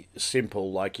very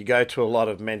simple. Like, you go to a lot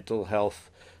of mental health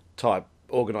type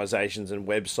organisations and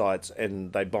websites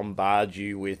and they bombard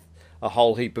you with a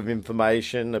whole heap of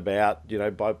information about,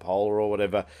 bipolar or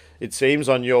whatever. It seems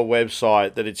on your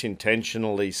website that it's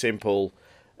intentionally simple.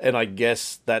 And I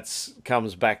guess that's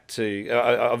comes back to,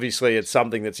 obviously it's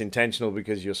something that's intentional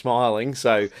because you're smiling.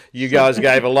 So you guys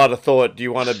gave a lot of thought. Do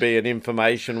you want to be an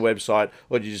information website,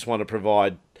 or do you just want to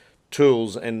provide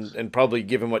tools, and probably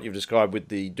given what you've described with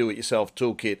the do-it-yourself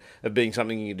toolkit of being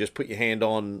something you can just put your hand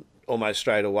on almost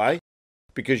straight away,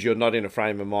 because you're not in a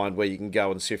frame of mind where you can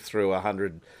go and sift through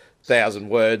 100,000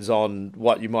 words on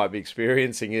what you might be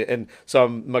experiencing. And so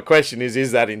my question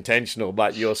is that intentional?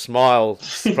 But your smile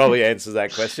probably answers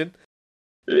that question.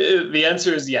 The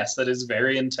answer is yes, that is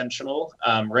very intentional.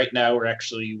 Right now, we're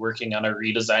actually working on a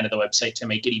redesign of the website to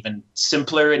make it even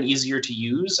simpler and easier to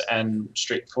use and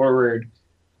straightforward.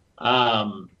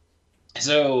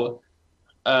 So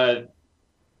a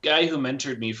guy who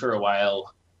mentored me for a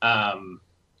while,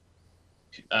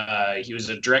 he was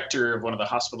a director of one of the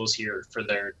hospitals here for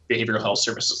their behavioral health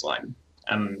services line.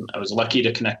 And I was lucky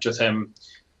to connect with him.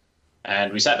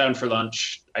 And we sat down for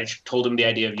lunch. I told him the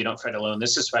idea of You Don't Fight Alone.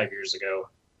 This is 5 years ago.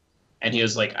 And he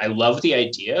was like, I love the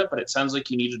idea, but it sounds like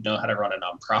you need to know how to run a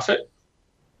nonprofit.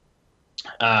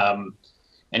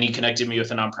 And he connected me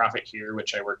with a nonprofit here,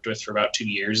 which I worked with for about 2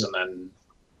 years, and then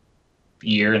a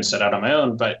year and set out on my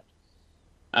own. But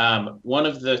one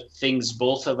of the things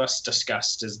both of us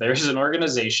discussed is there's an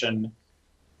organization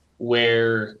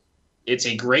where it's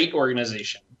a great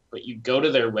organization, but you go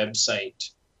to their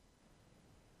website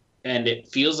and it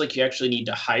feels like you actually need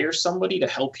to hire somebody to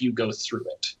help you go through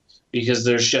it, because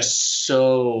there's just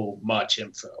so much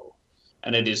info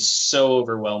and it is so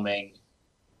overwhelming.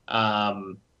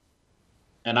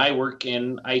 And I work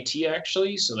in IT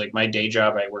actually. So like my day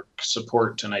job, I work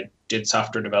support, and I did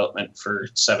software development for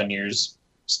 7 years,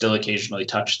 still occasionally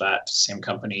touch that same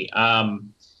company.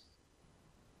 And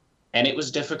it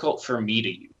was difficult for me to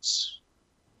use.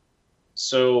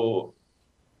 So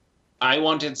I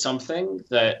wanted something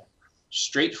that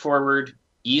straightforward,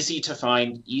 easy to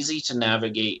find, easy to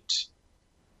navigate,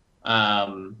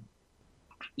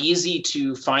 easy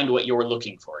to find what you're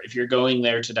looking for. If you're going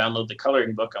there to download the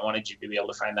coloring book, I wanted you to be able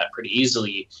to find that pretty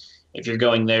easily. If you're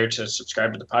going there to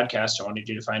subscribe to the podcast, I wanted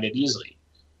you to find it easily.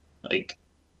 Like,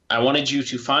 I wanted you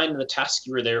to find the task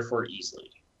you were there for easily.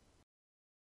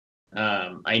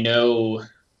 I know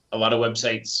a lot of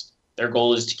websites, their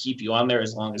goal is to keep you on there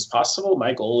as long as possible.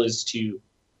 My goal is to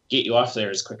get you off there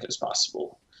as quick as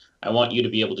possible. I want you to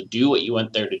be able to do what you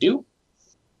went there to do.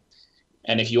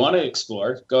 And if you want to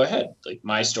explore, go ahead. Like,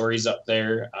 my story's up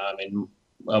there in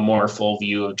a more full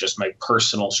view of just my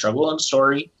personal struggle and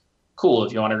story. Cool.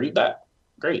 If you want to read that,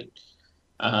 great.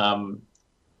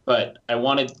 But I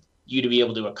wanted you to be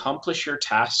able to accomplish your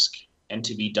task and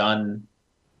to be done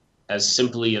as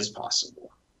simply as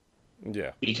possible.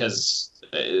 Yeah. Because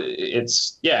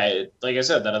like I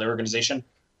said, that other organization,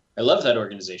 I love that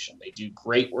organization. They do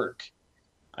great work.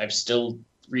 I've still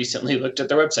recently looked at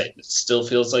their website. It still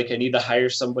feels like I need to hire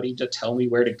somebody to tell me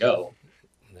where to go.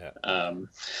 Yeah.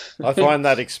 I find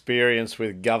that experience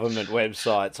with government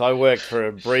websites. I worked for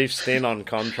a brief stint on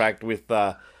contract with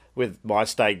my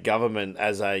state government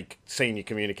as a senior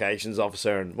communications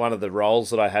officer, and one of the roles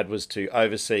that I had was to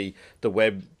oversee the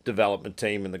web development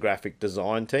team and the graphic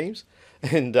design teams,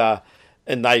 and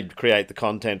they'd create the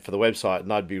content for the website,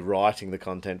 and I'd be writing the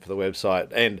content for the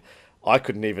website, and I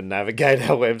couldn't even navigate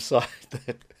our website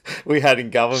that we had in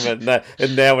government.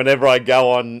 And now whenever I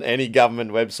go on any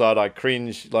government website, I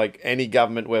cringe. Like, any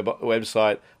government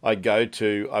website I go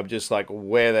to, I'm just like,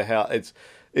 where the hell?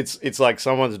 It's like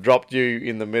someone's dropped you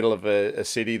in the middle of a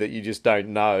city that you just don't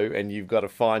know, and you've got to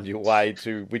find your way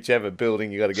to whichever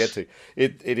building you got to get to.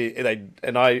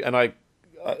 I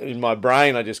in my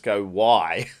brain I just go,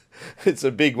 why? It's a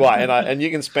big why, and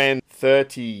you can spend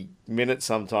 30 minutes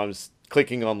sometimes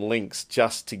clicking on links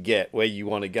just to get where you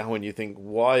want to go, and you think,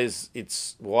 why does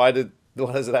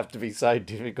it have to be so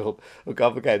difficult or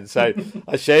complicated? So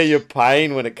I share your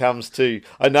pain when it comes to,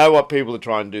 I know what people are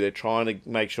trying to do. They're trying to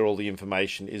make sure all the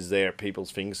information is there at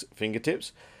people's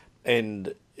fingertips.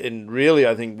 And really,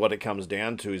 I think what it comes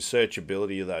down to is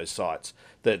searchability of those sites.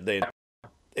 That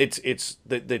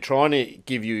they're trying to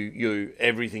give you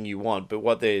everything you want, but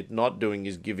what they're not doing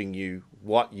is giving you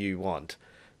what you want.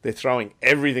 They're throwing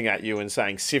everything at you and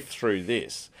saying, sift through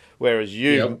this. Whereas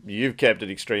you've kept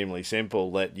it extremely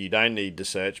simple, that you don't need to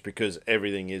search because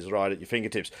everything is right at your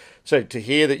fingertips. So to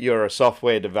hear that you're a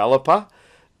software developer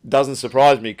doesn't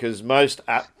surprise me, because most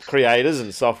app creators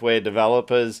and software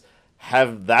developers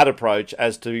have that approach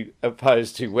as to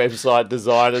opposed to website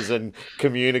designers and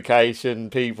communication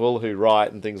people who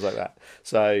write and things like that.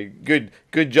 So good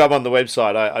job on the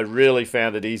website. I really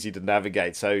found it easy to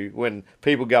navigate. So when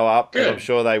people go up, and I'm Good.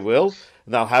 sure they will,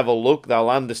 they'll have a look, they'll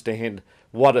understand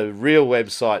what a real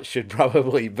website should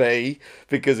probably be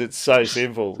because it's so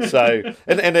simple. So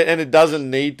and it doesn't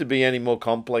need to be any more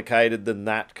complicated than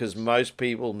that because most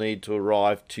people need to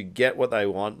arrive to get what they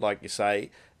want, like you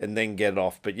say, and then get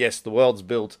off. But yes, the world's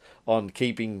built on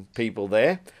keeping people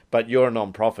there, but you're a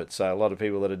non-profit, so a lot of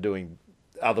people that are doing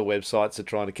other websites are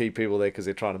trying to keep people there because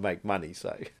they're trying to make money.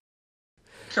 So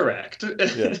Correct.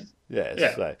 yeah, yes.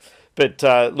 Yeah. So,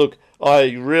 but look,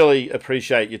 I really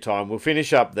appreciate your time. We'll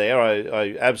finish up there.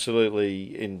 I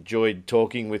absolutely enjoyed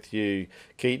talking with you,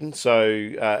 Keaton.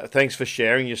 So thanks for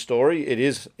sharing your story. It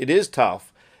is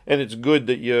tough, and it's good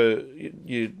that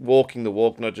you're walking the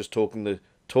walk, not just talking the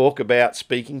talk about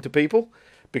speaking to people,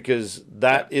 because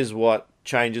that Yeah. is what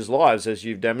changes lives, as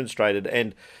you've demonstrated,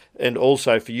 and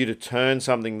also for you to turn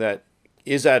something that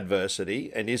is adversity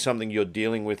and is something you're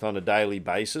dealing with on a daily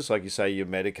basis, like you say, you're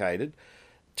medicated,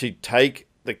 to take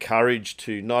the courage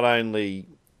to not only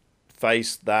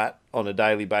face that on a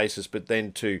daily basis, but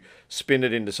then to spin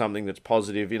it into something that's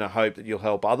positive in a hope that you'll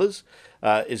help others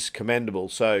is commendable.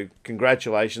 So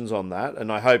congratulations on that.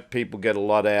 And I hope people get a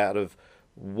lot out of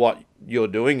what you're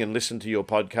doing and listen to your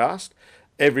podcast.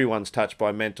 Everyone's touched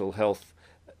by mental health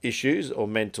issues or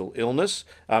mental illness.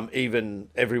 Even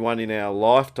everyone in our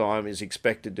lifetime is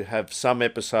expected to have some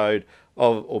episode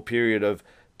of or period of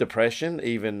depression,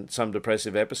 even some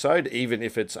depressive episode, even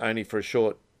if it's only for a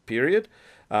short period.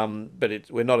 But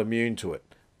we're not immune to it.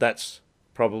 That's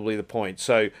probably the point.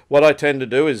 So what I tend to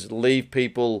do is leave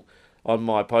people on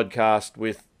my podcast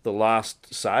with the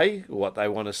last say, what they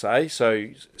want to say. So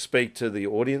speak to the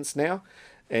audience now.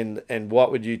 And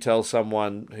what would you tell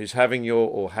someone who's having your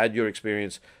or had your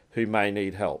experience who may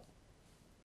need help?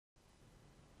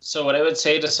 So what I would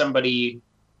say to somebody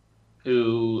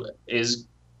who is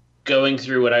going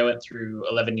through what I went through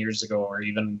 11 years ago, or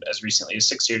even as recently as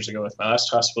 6 years ago with my last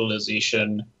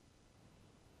hospitalization,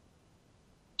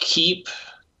 keep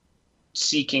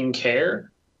seeking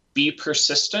care, be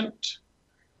persistent.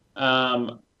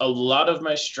 A lot of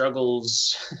my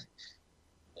struggles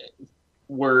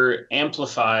were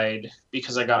amplified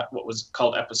because I got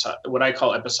what I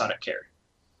call episodic care.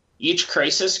 Each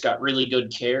crisis got really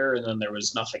good care, and then there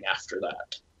was nothing after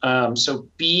that. So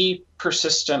be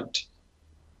persistent.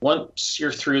 Once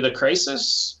you're through the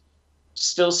crisis,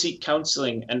 still seek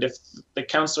counseling. And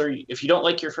if you don't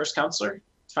like your first counselor,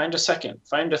 find a second,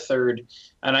 find a third.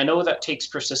 And I know that takes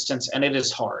persistence, and it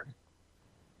is hard.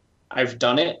 I've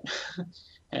done it,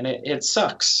 and it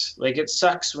sucks. Like, it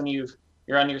sucks when you're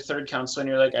on your third counselor and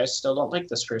you're like, I still don't like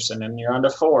this person, and you're on to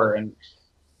four, and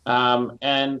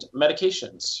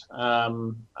medications.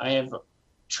 I have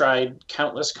tried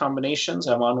countless combinations.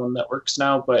 I'm on one that works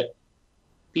now, but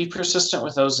be persistent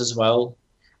with those as well,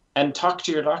 and talk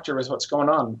to your doctor with what's going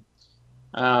on.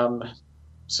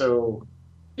 So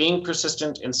being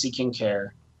persistent in seeking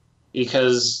care,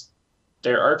 because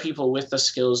there are people with the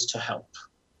skills to help.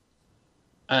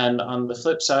 And on the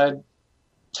flip side,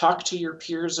 talk to your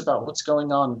peers about what's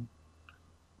going on.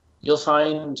 You'll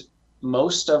find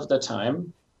most of the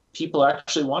time people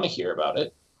actually want to hear about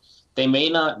it. They may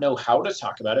not know how to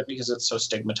talk about it because it's so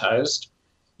stigmatized.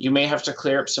 You may have to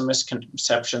clear up some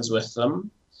misconceptions with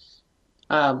them.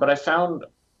 But I found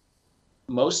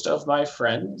most of my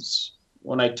friends,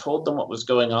 when I told them what was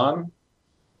going on,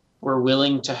 were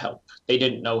willing to help. They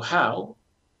didn't know how,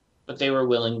 but they were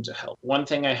willing to help. One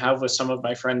thing I have with some of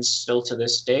my friends still to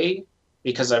this day,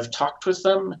 because I've talked with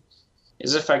them,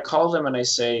 is if I call them and I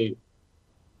say,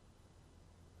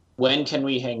 when can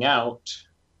we hang out?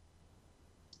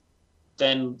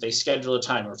 Then they schedule a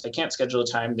time. Or if they can't schedule a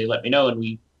time, they let me know and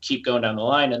we keep going down the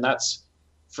line. And that's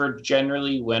for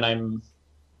generally when I'm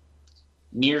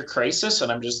near crisis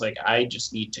and I'm just like, I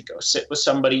just need to go sit with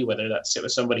somebody, whether that's sit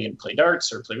with somebody and play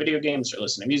darts or play video games or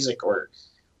listen to music or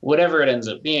whatever it ends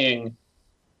up being.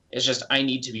 It's just, I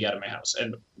need to be out of my house.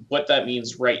 And what that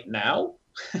means right now,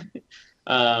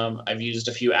 I've used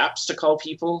a few apps to call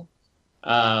people.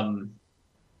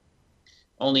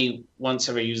 Only once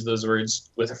have I used those words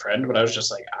with a friend, but I was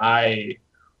just like,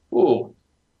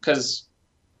 because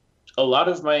a lot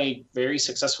of my very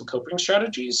successful coping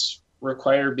strategies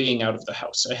require being out of the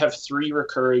house. I have 3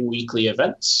 recurring weekly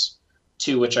events,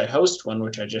 2 which I host, 1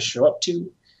 which I just show up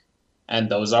to, and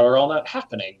those are all not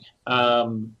happening.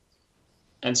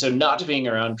 And so not being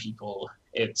around people,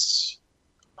 it's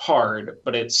hard,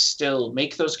 but it's still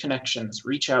make those connections,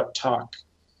 reach out, talk.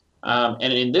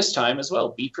 And in this time as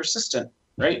well, be persistent.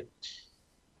 right?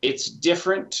 It's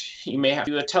different. You may have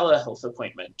to do a telehealth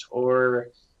appointment or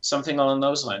something along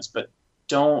those lines, but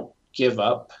don't give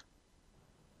up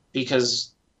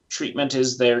because treatment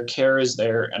is there, care is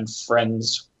there, and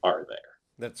friends are there.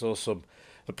 That's awesome.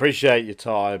 Appreciate your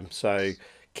time. So,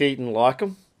 Keaton,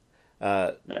 Leikam,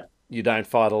 uh, Yeah. you don't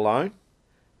fight alone.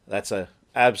 That's a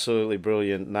absolutely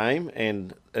brilliant name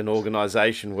and an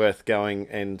organisation worth going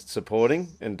and supporting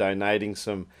and donating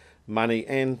some money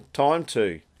and time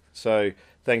to. So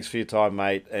thanks for your time,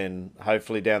 mate, and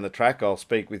hopefully down the track I'll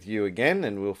speak with you again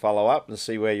and we'll follow up and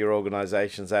see where your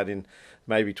organisation's at in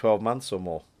maybe 12 months or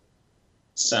more.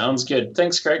 Sounds good.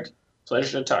 Thanks, Craig.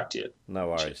 Pleasure to talk to you. No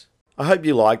worries. I hope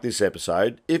you liked this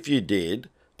episode. If you did,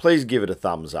 please give it a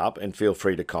thumbs up and feel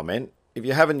free to comment. If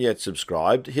you haven't yet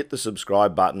subscribed, hit the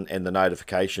subscribe button and the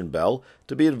notification bell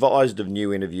to be advised of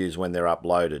new interviews when they're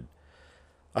uploaded.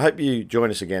 I hope you join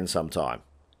us again sometime.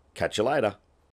 Catch you later.